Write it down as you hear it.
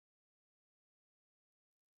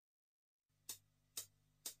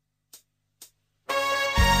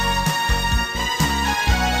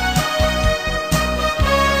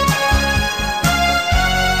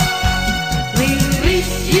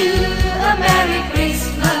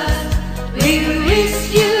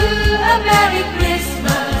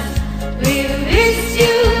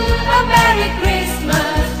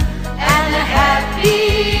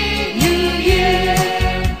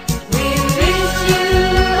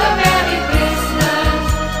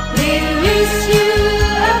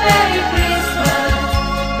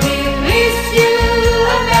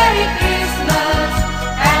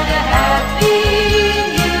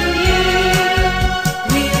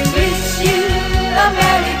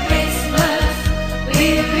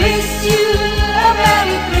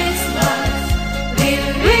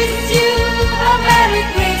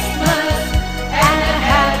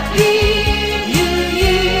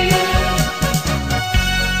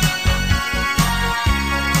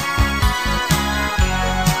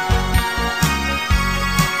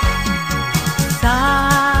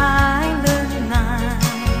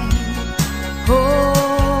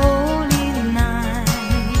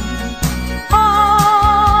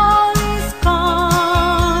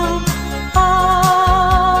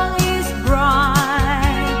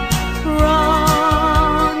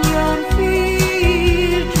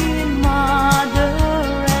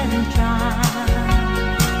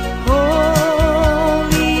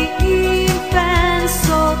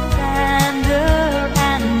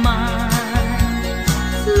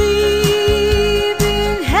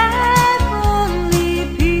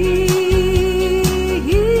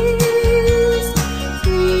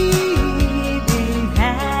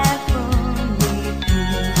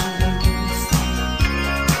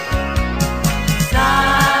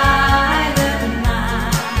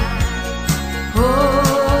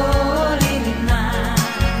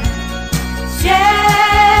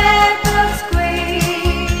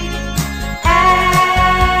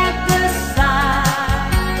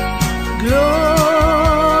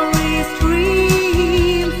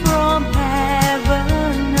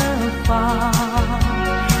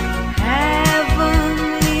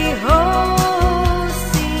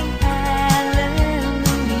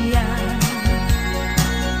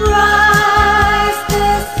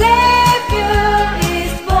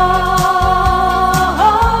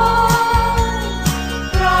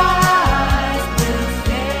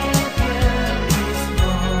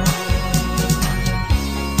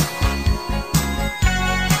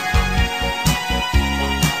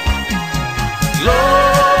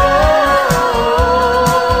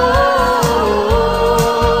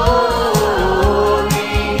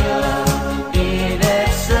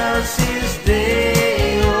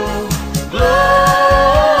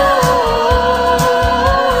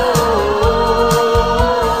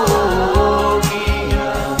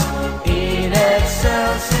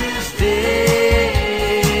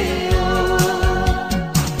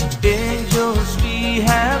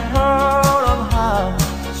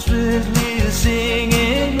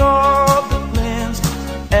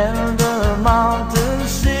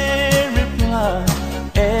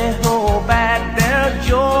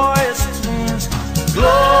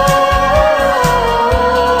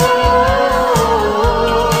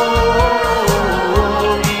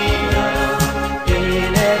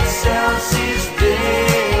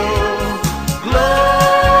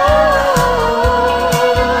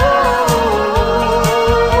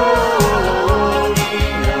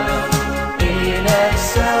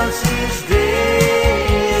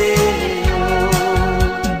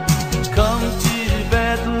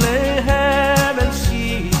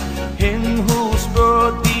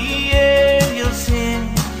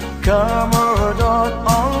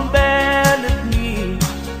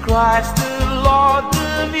Christ the Lord,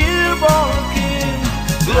 the newborn King.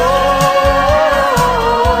 Gloria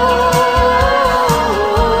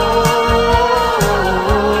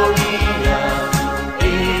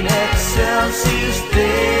in excelsis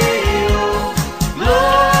Deo.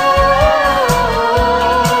 Gloria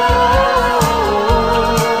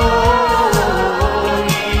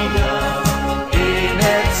in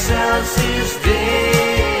excelsis Deo.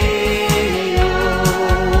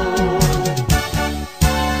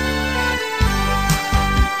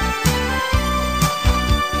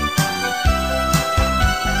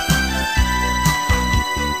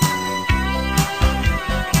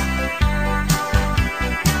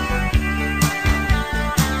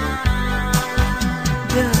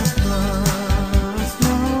 The first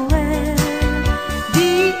Noel,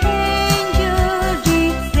 the angel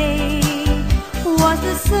did say, was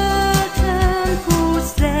the certain whose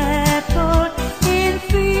shepherd in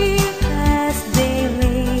field as they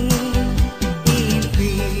lay. In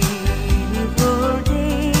field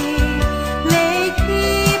they lay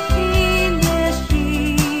keeping their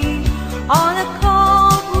sheep on a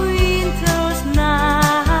cold winter's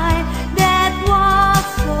night that was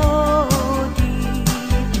so deep.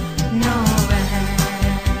 Noel,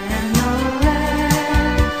 Noel,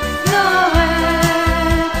 Noel,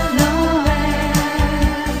 Noel,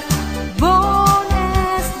 born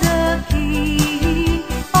as the King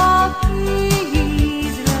of Israel.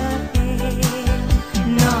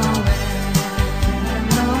 Noel,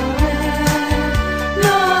 Noel,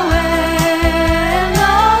 Noel,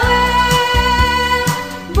 Noel,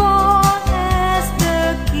 born as the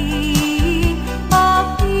King of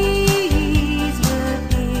Israel.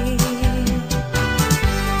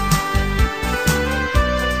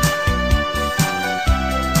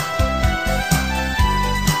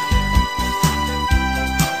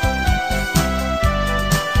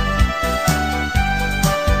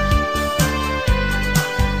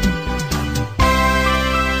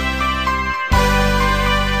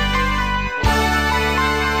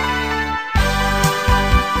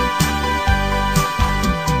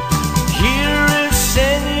 Here is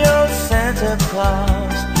Senor Santa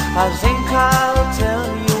Claus. I think I'll tell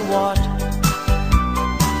you what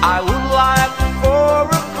I would like for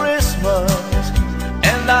a Christmas,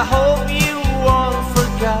 and I hope you won't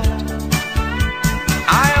forget.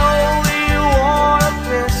 I only want a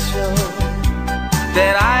pistol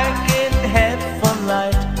that I can have for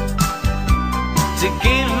night, to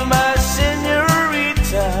give my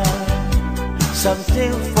senorita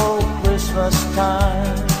something for Christmas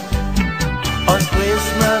time. On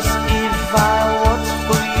Christmas Eve I watch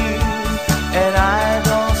for you, and I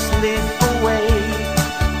don't sleep away.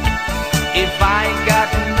 If I got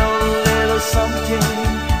no little something,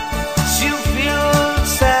 she'll feel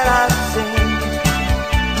sad, I think.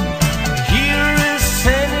 Here is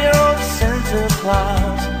Senor Santa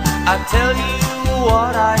Claus. I tell you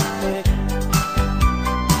what I think.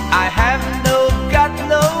 I have got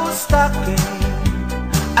no stocking.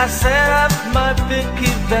 I set up my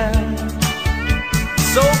picket band.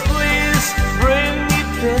 So please bring me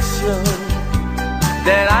pistol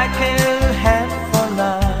that I can have for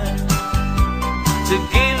night, to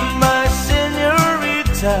give my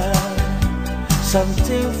senorita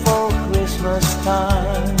something for Christmas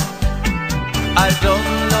time. I don't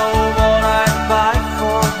know what I'd buy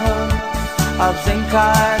for her. I think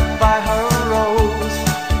I'd buy her a rose,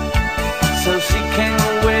 so she can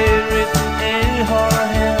wear it in her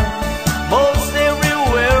hair most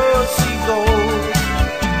everywhere she goes.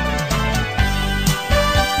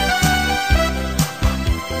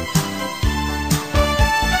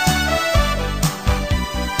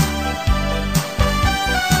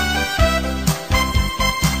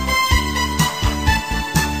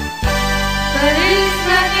 Feliz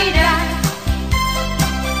Navidad,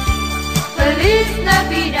 Feliz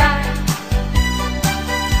Navidad,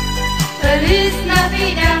 Feliz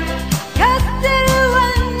Navidad, Castello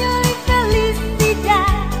año y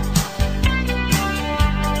felicidad.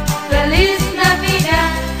 Feliz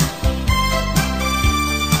Navidad,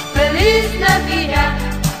 Feliz Navidad,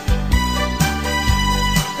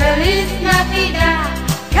 Feliz Navidad,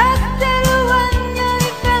 Castello año y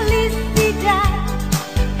felicidad.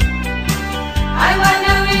 I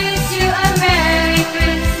wanna wish you a Merry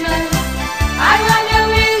Christmas. I wanna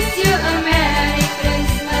wish you a Merry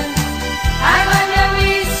Christmas. I wanna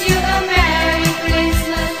wish you a Merry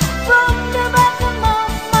Christmas from the bottom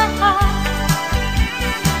of my heart.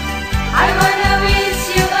 I wanna wish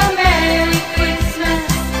you a Merry Christmas.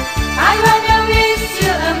 I wanna wish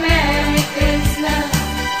you a Merry Christmas.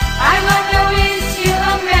 I wanna wish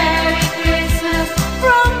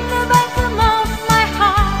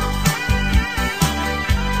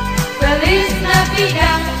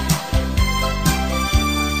Navidad,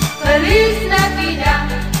 Feliz Navidad,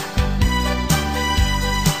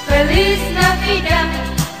 Feliz Navidad,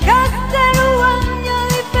 Casteruanho y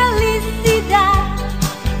felicidad.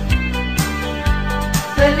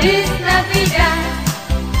 Feliz Navidad,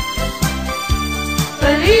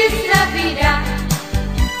 Feliz Navidad,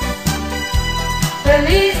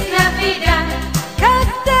 Feliz Navidad,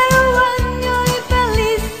 Casteruanho y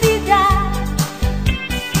felicidad.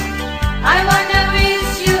 I wanna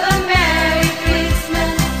wish you a Merry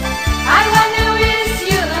Christmas. I wanna wish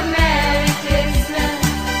you a Merry Christmas.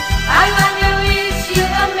 I wanna wish you a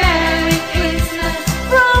Merry Christmas.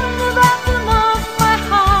 From the bottom of my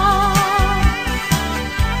heart.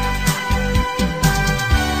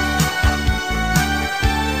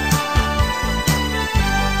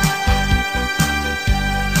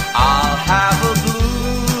 I'll have a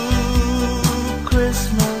blue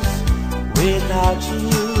Christmas without you.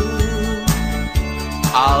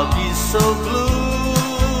 I'll be so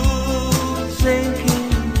blue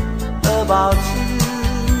thinking about you.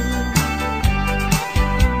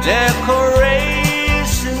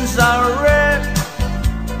 Decorations are red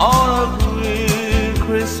on a green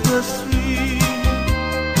Christmas tree.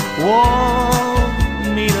 Won't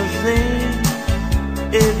mean a thing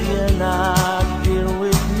if you're not here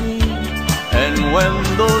with me. And when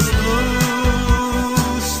those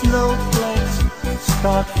blue snowflakes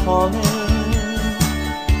start falling,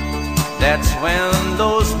 that's when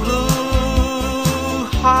those blue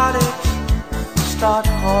heartaches start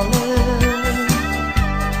calling.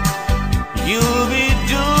 You'll be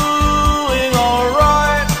doing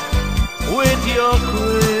alright with your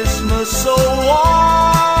Christmas so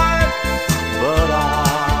white, but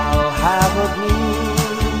I'll have a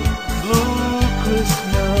blue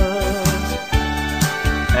Christmas.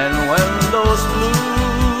 And when those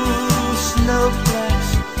blue snowflakes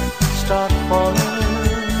start falling,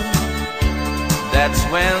 that's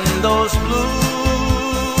when those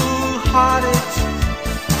blue heartaches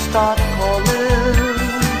start calling.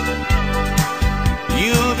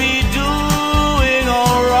 You'll be doing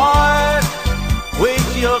alright with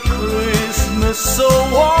your Christmas so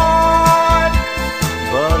white,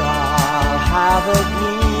 but I'll have a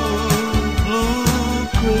blue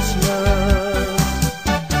Christmas.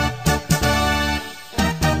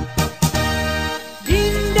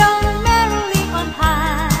 Ding dong merrily on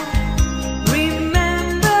high.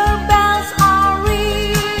 Remember bells are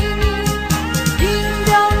ringing. Ding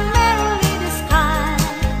dong merrily the sky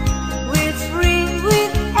with ring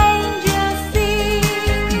with angels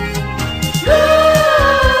singing.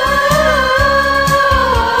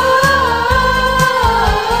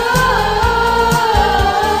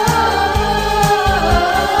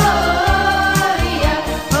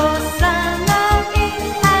 Hosanna in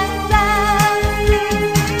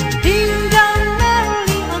excelsis. Ding dong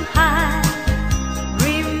merrily on high.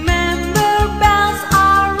 Remember bells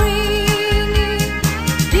are ringing.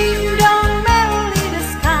 Ding dong merrily the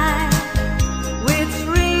sky with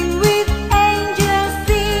ring with angels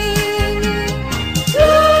singing.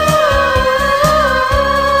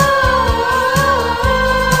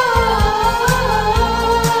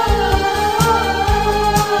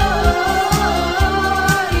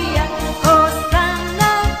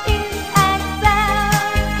 Hosanna in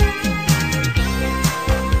excelsis.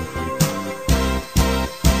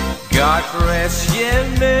 God rest ye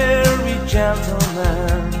merry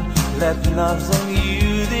gentlemen, let nothing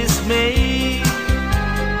you dismay.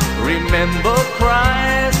 Remember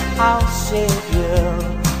Christ our Savior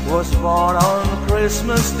was born on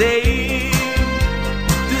Christmas Day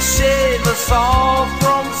to save us all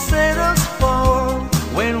from Satan's fall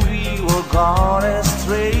when we were gone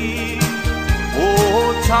astray.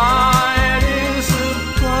 Oh, tidings of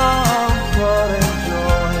comfort and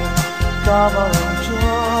joy, comfort and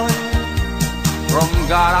joy from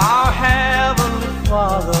God our Heavenly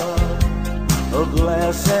Father. A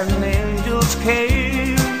glass and angels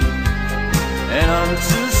came, and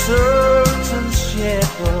unto certain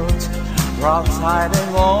shepherds brought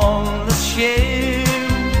tidings on the shame,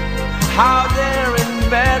 how there in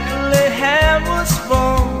Bethlehem was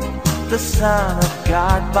born the Son of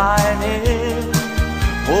God by name.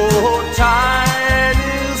 Oh,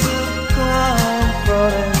 tidings of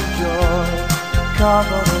comfort and joy,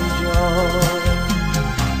 comfort and joy.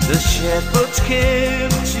 The shepherds came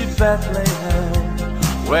to Bethlehem,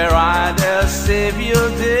 where I their Savior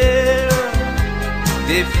there.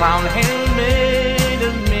 They found him made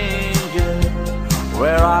a manger,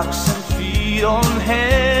 where oxen feed on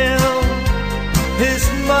hell. His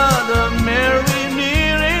mother Mary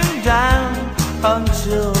kneeling down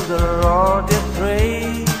until the Lord did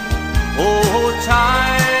pray. Oh,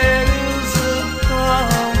 tidings of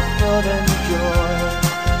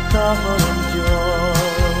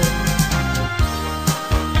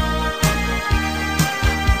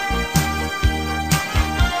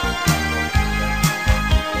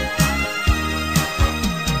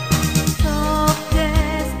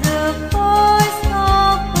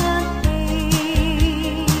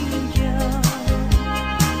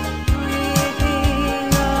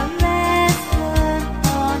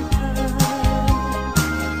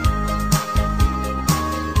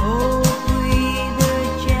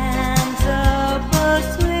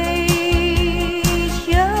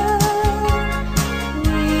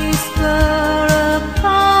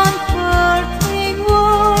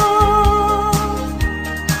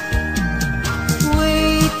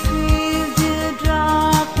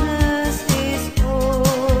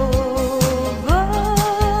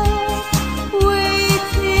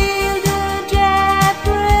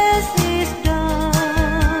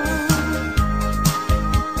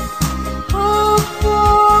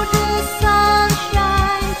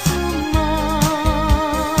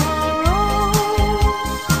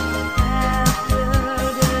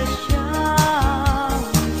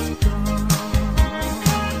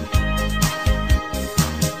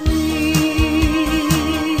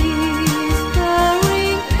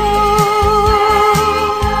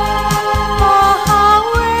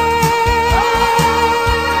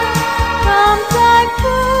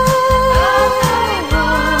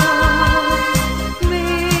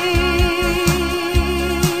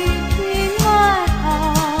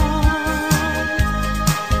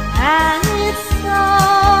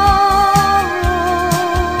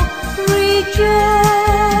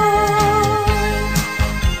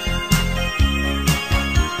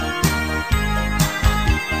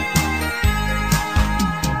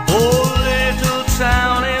Oh, little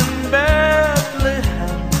town in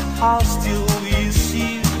Bethlehem, how still we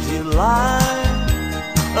see delight.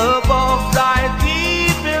 Above thy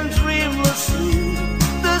deep and dreamless sleep,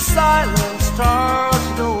 the silent stars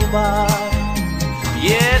go by.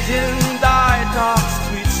 Yet in thy dark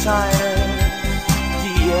street shine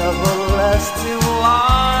the everlasting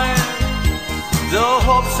light. The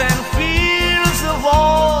hopes and fears of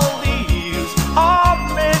all the years are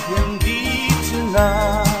made in thee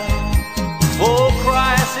tonight. For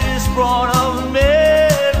Christ is born of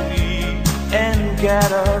Mary and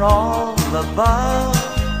gathered all above.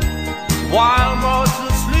 While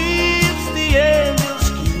mortal sleeps, the angels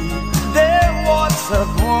keep their watch of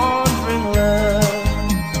wandering love.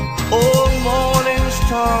 All morning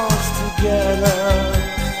stars together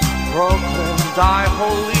proclaim thy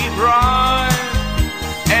holy bride,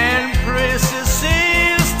 and praises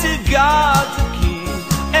sings to God the King,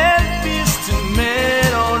 and peace to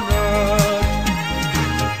men on earth.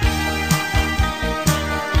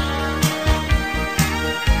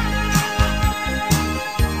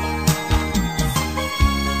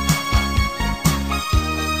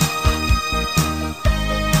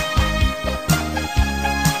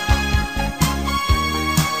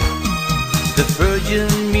 The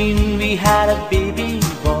virgin mean we had a baby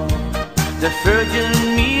boy. The virgin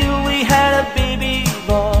meal we had a baby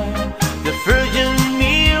boy. The virgin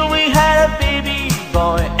meal we had a baby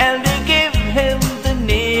boy, and they gave him the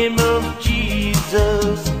name of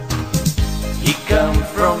Jesus. He come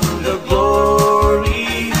from the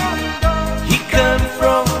glory. He come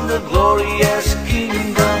from the glorious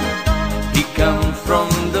kingdom. He come from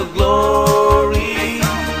the glory.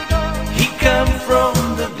 He come from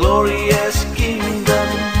the glorious kingdom.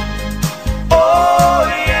 Oh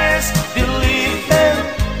yes, believe him,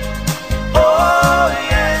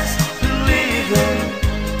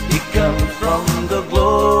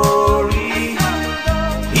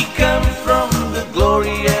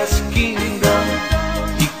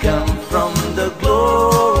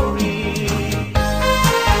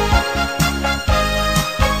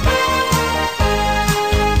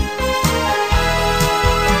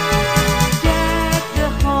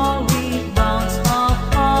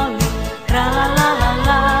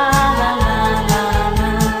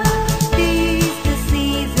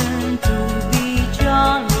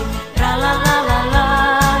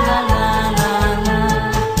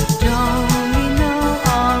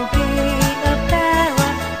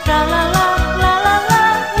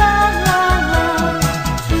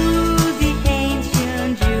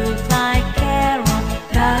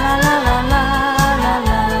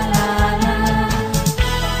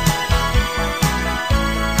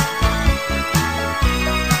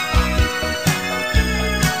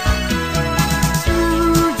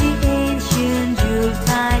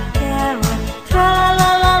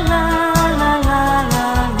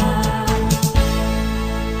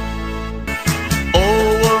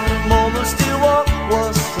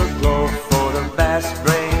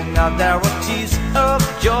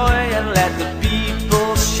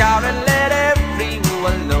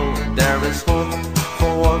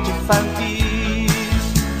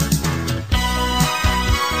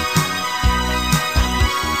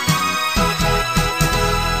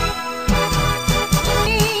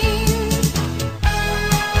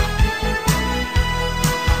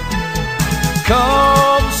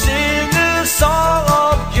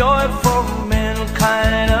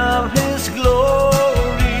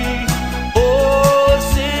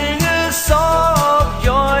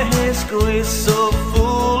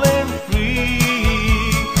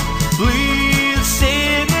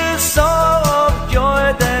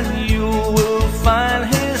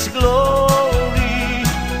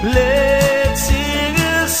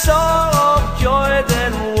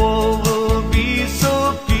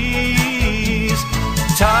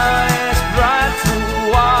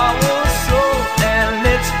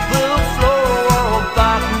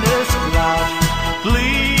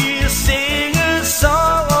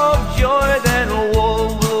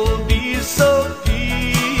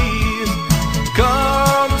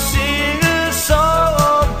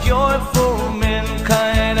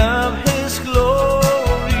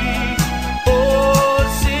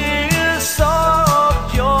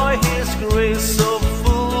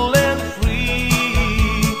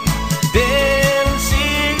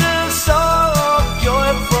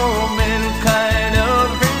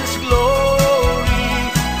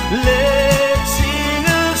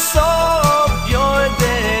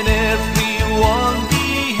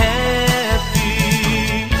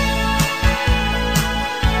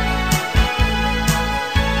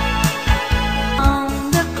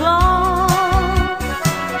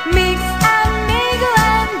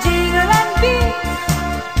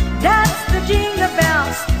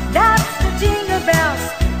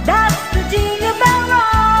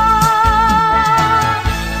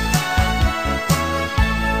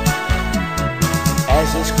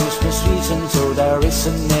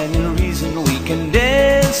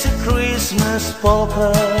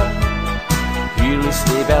 polka. Hear the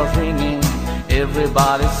sleigh bells ringing,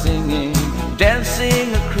 everybody singing,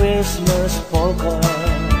 dancing a Christmas polka.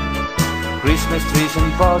 Christmas trees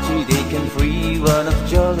and party, they can free one of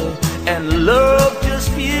jolly, and love just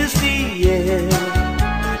fills the air.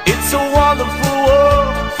 It's a wonderful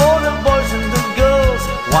world for the boys and the girls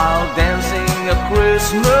while dancing a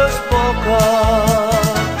Christmas polka.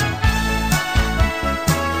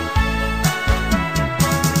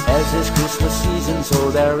 As it's Christmas season,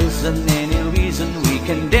 so there isn't any reason we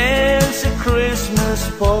can dance a Christmas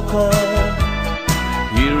polka.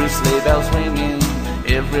 Hear the sleigh bells ringing,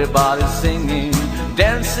 everybody singing,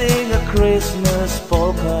 dancing a Christmas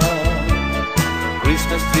polka.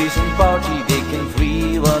 Christmas trees and party, they can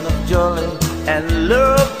free one of jolly, and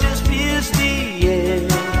love just fills the air.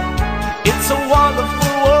 It's a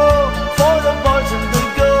wonderful world for the boys and the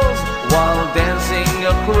girls while dancing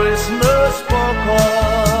a Christmas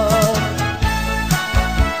polka.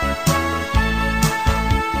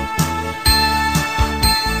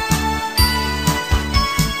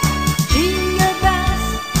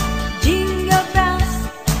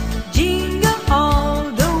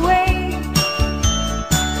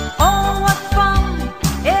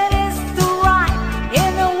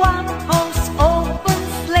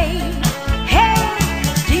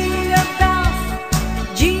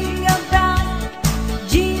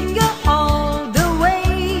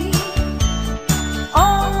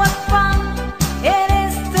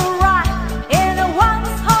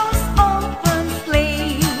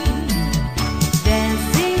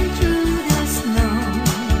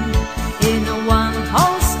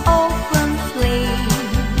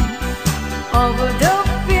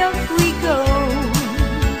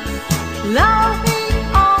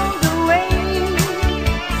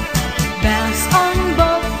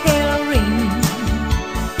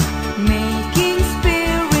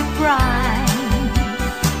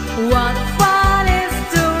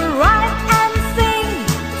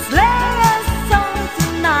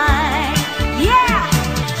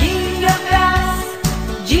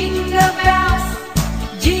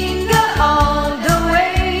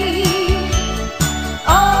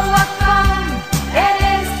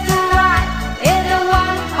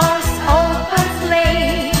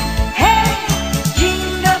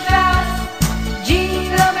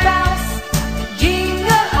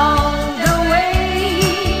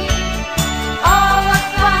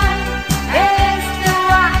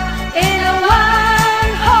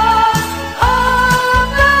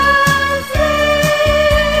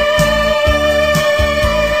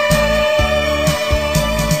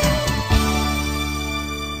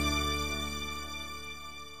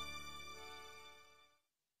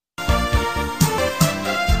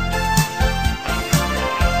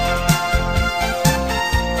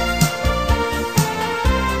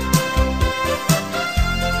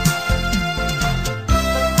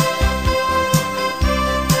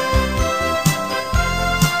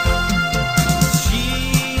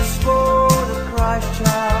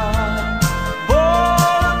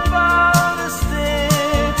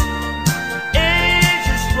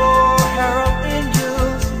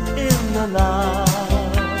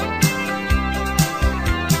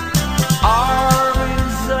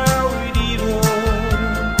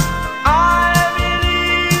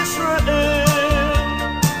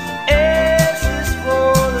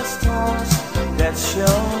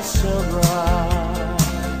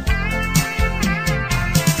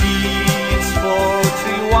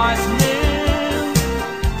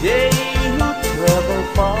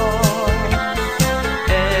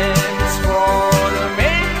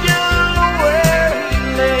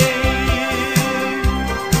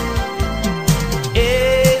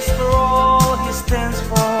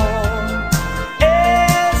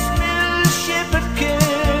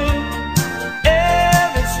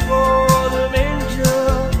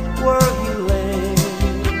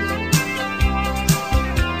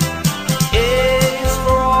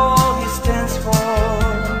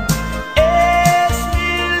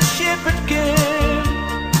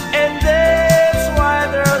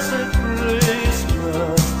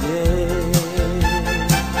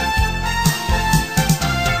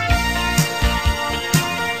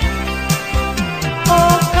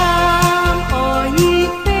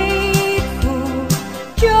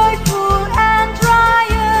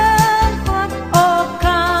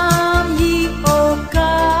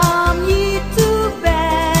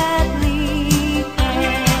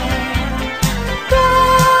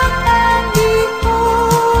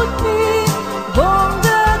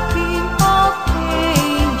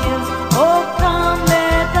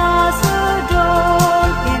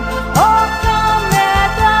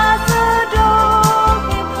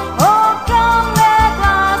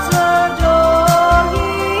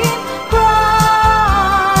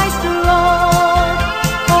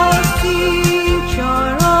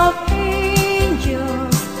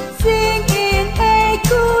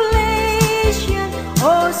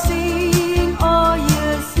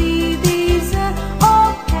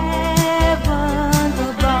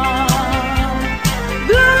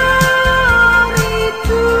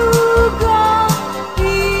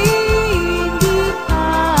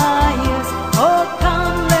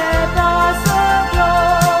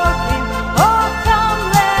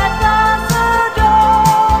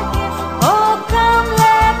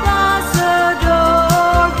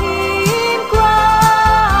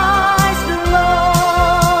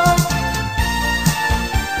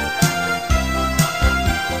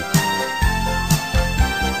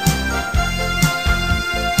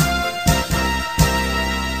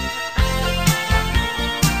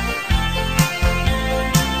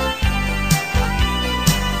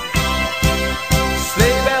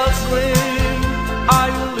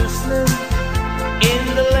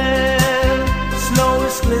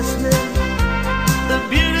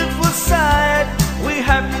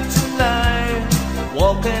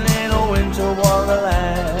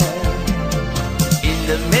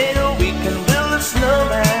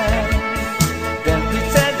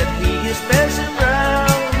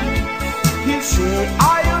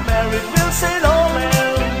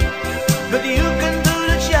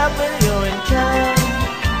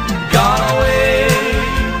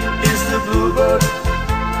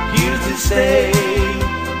 day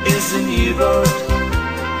is a new birth.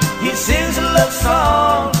 He sings a love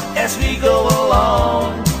song as we go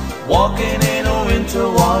along, walking in a winter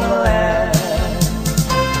wonderland.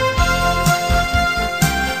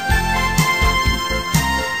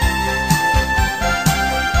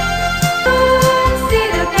 See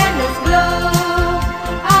the candles glow.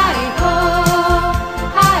 Hi-ho,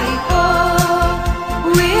 hi-ho.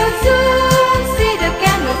 We'll soon see the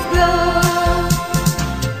candles glow.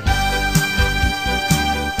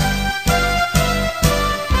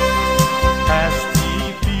 Pasty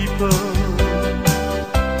people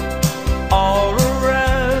all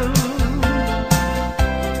around,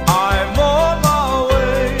 I'm on my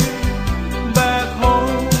way back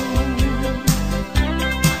home.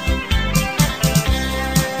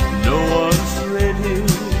 No one's ready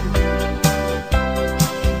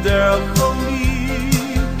there for me.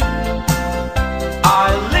 I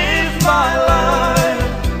live my life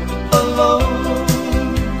alone.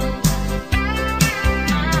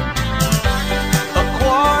 A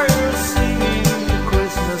choir singing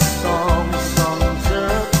Christmas songs, songs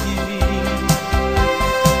of TV.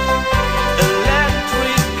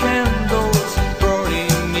 Electric candles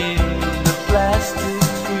burning in the plastic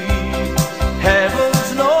tree. Heaven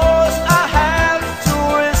knows I have to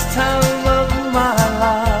waste time of my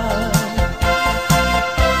life.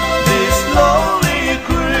 This lonely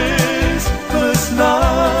Christmas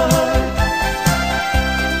night.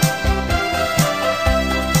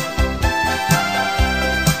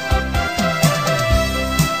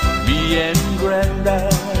 Me and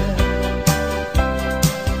Granddad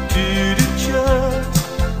to the church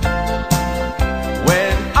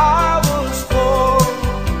when I was 4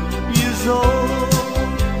 years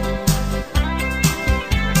old.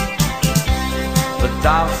 A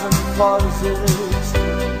thousand voices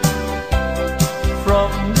from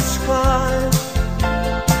the skies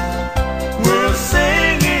were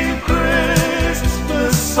singing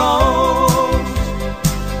Christmas songs.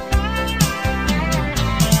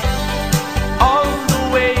 On the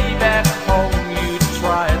way back home, you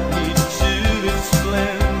tried me to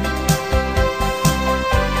explain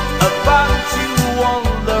about the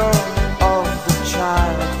wonder of the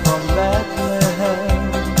child from that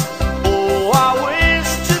land. Oh, I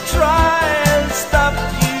wish to try and stop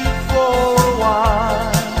you for a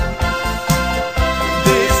while.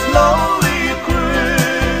 This lonely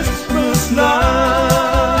Christmas night.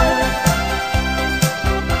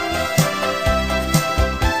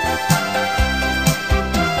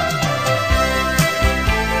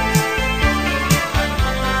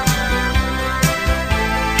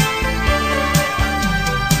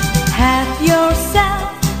 Have yourself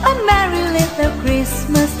a merry little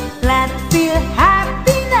Christmas. Let's feel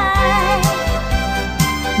happy night.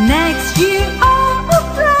 Next year all of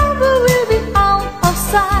trouble will be out of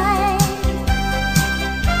sight.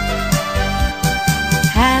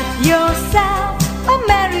 Have yourself a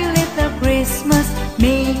merry little Christmas.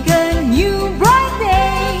 Make a new bright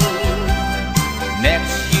day.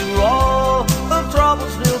 Next year all the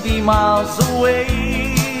troubles will be miles away.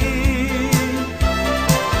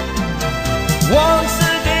 Once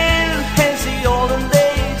again, as the olden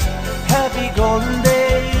days, happy golden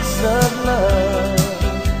days of love.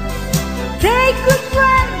 Take good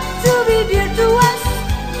friends to be dear to us,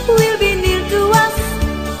 will be near to us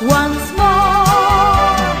once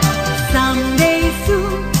more. Someday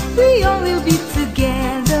soon we all will be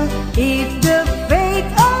together if the fate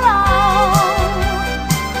allows.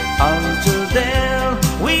 Until then,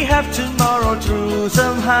 we have tomorrow through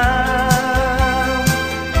somehow.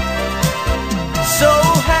 So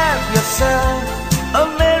have yourself a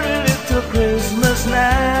merry little Christmas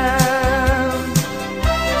now.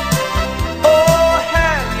 Oh,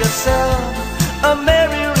 have yourself a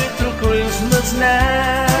merry little Christmas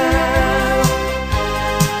now.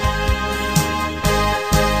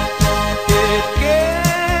 It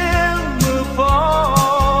came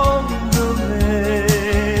upon the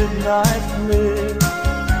midnight blade,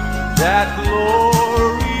 that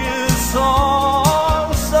glorious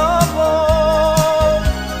song of old.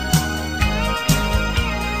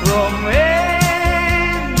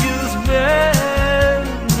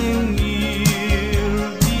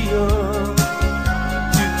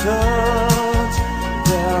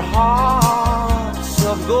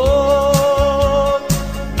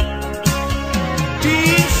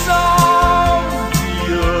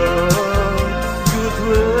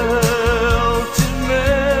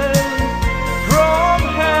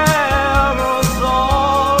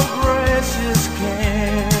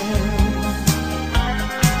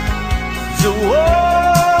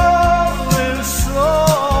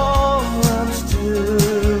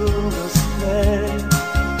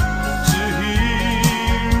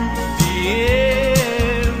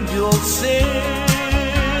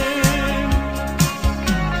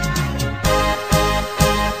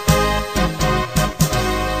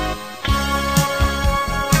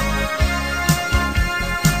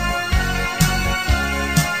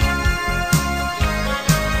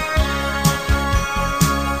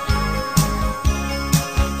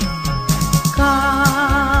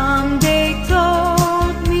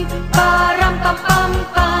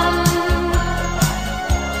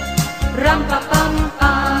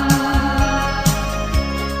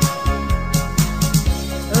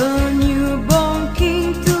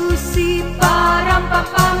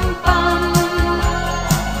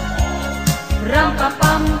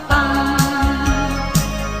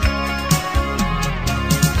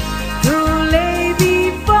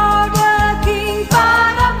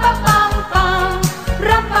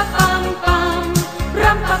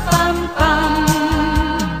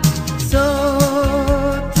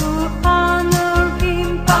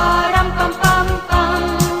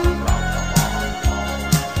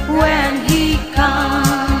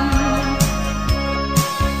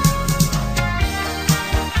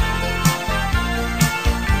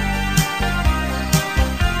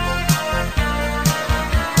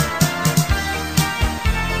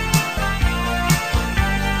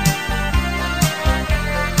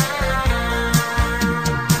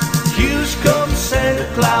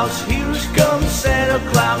 Claus, here comes Santa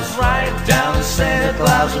Claus, right down Santa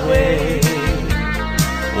Claus way.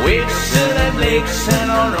 Vixen and Blitzen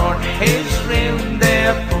on his rim,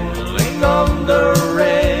 they're pulling on the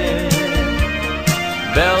rain.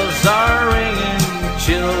 Bells are ringing,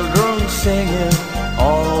 children singing,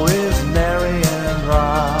 always merry and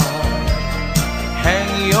bright.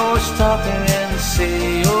 Hang your stocking and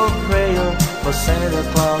say your prayer, for Santa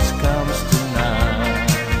Claus comes tonight.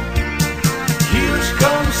 Here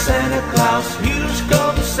comes Santa Claus, here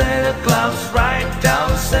comes Santa Claus, right down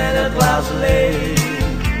Santa Claus Lane.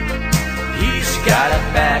 He's got a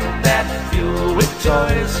bag that filled with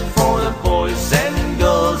toys for the boys and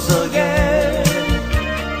girls again.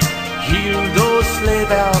 Hear those sleigh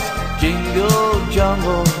bells jingle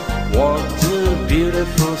jungle, what a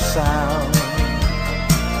beautiful sound.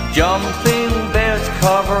 Jumping bears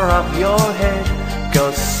cover up your head,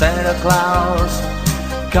 'cause Santa Claus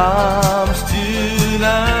comes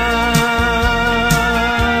tonight.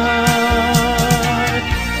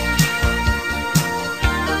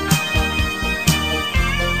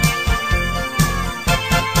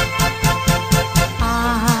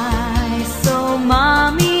 I saw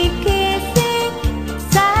Mommy kissing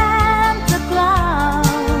Santa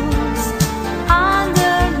Claus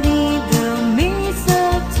underneath the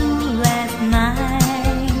mistletoe last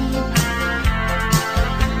night.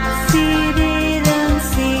 She didn't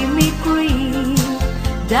see me creep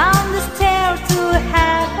down the stair to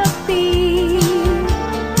have a peep.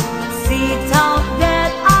 She thought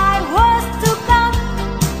that I was to come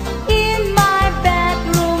in my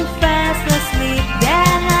bedroom fast asleep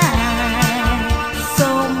that night. So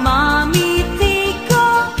Mommy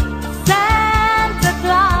tickled Santa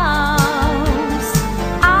Claus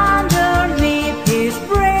underneath his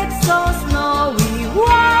breath so snowy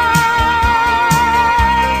white.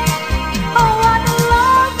 Oh, what a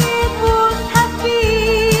love it would have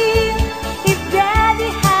been if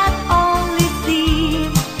Daddy had only seen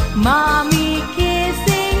Mommy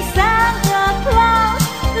kissing Santa Claus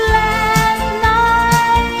last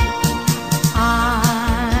night.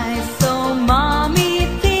 I saw Mommy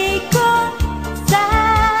tickle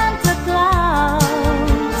Santa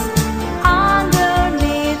Claus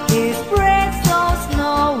underneath his breath so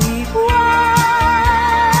snowy white.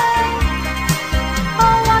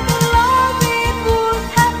 Oh, what a love it would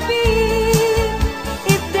have been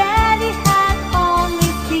if Daddy had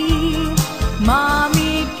only seen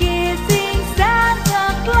Mommy kissing Santa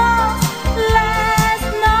Claus last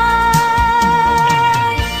night.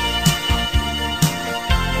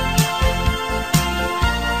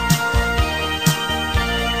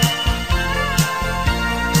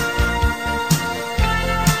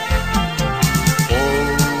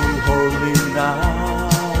 Oh, holy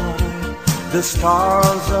night, the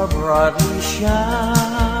stars are brightly shining.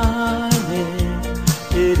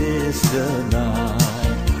 It is the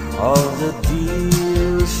night of the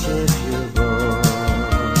dear Savior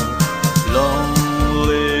born. Long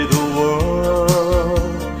lay the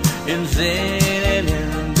world in sin and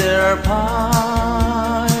in their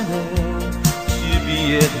pining, to be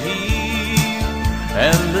at Him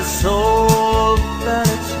and the soul that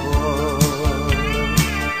it's worth.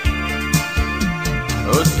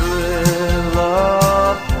 A thrill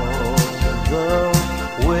of hope, the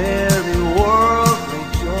weary world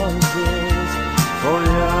rejoices, for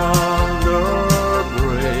yonder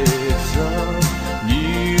breaks a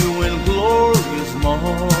new and glorious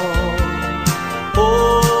morn. Oh,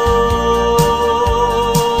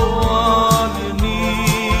 on your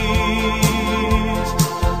knees,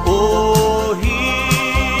 oh,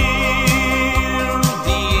 hear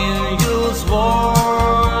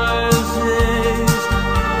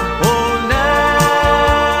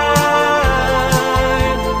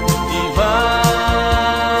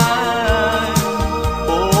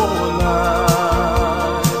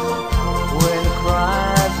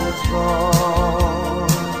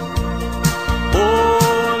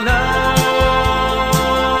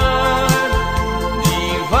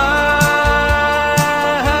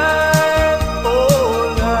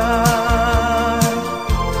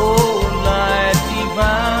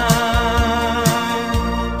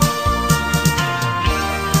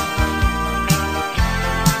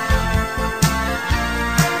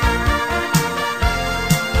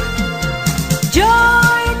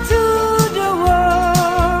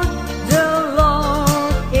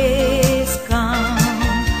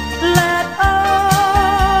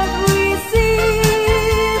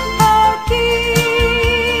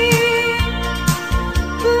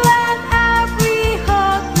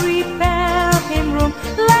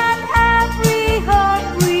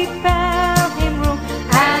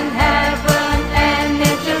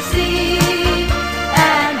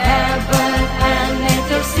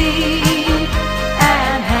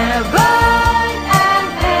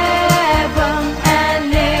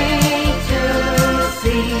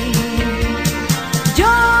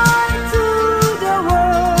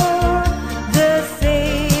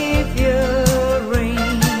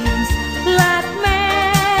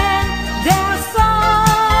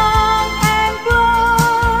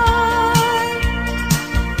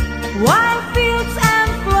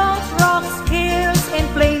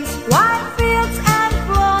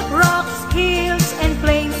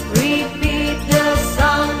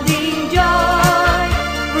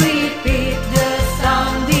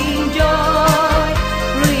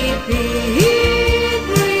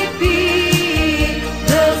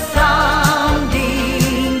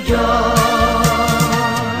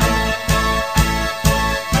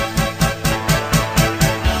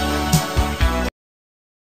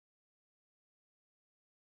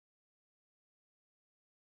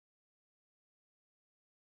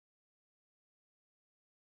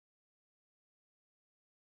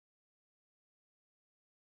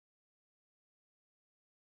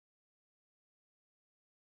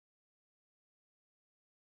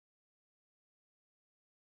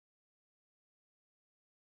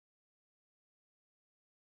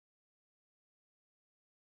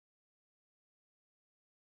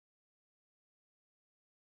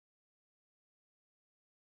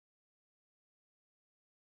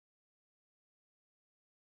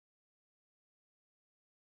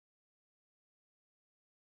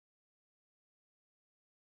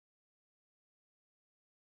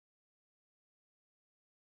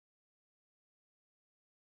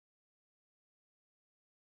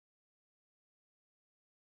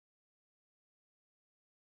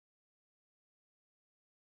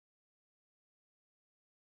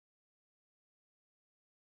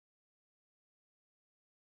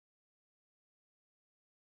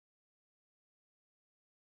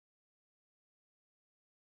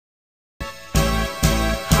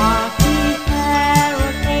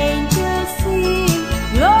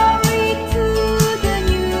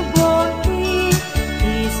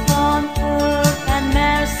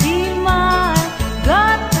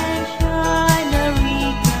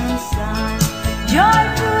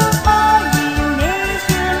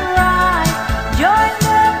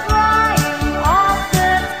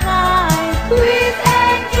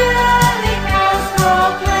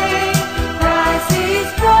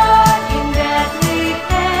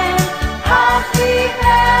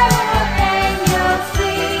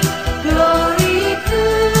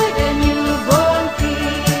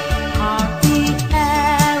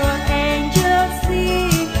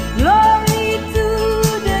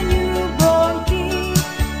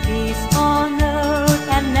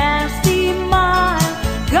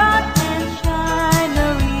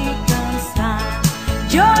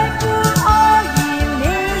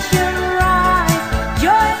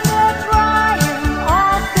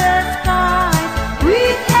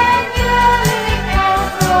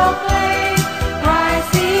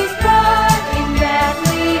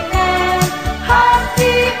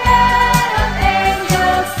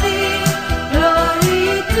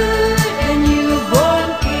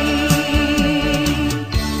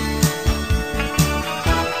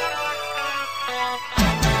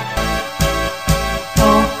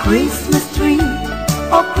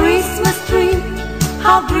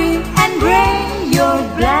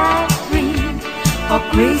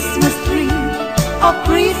Christmas tree, oh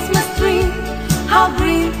Christmas tree, how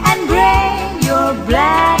green and gray your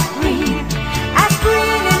black green, as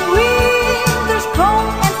green in winter's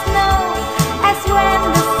cold and snow, as when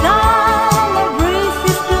the summer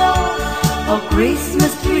breezes blow. Oh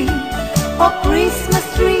Christmas tree, oh Christmas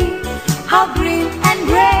tree, how green and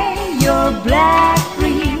gray your black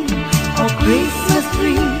green. Oh Christmas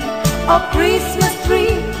tree, oh Christmas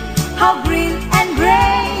tree, how green and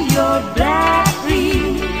gray your black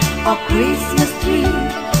green. Oh Christmas tree,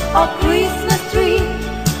 oh Christmas tree,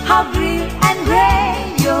 how green and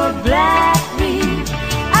gray your black green,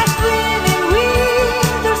 as green in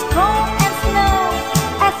winter's cold and snow,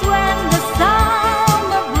 as when the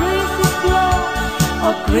summer breezes blow.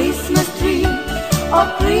 Oh Christmas tree, oh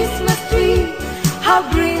Christmas tree, how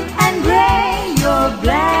green and gray your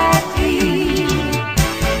black green.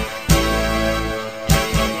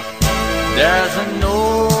 There's an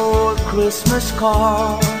old Christmas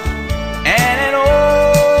card and an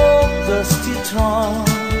old dusty trunk,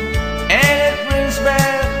 and it brings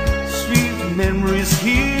back sweet memories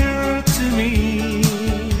here to me.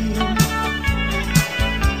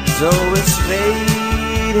 Though it's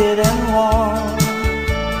faded and worn,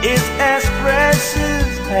 it's as precious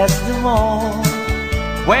as them all.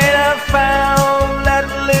 When I found that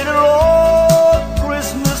little old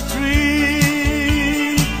Christmas tree,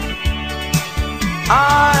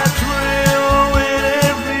 I thrill with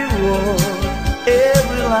every word,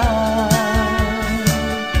 every line.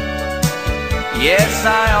 Yes,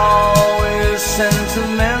 I always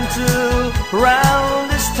sentimental round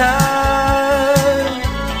this time.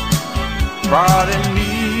 Pardon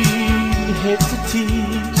me, hate to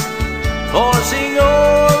tease, forcing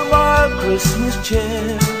all my Christmas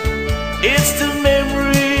cheer. It's the memory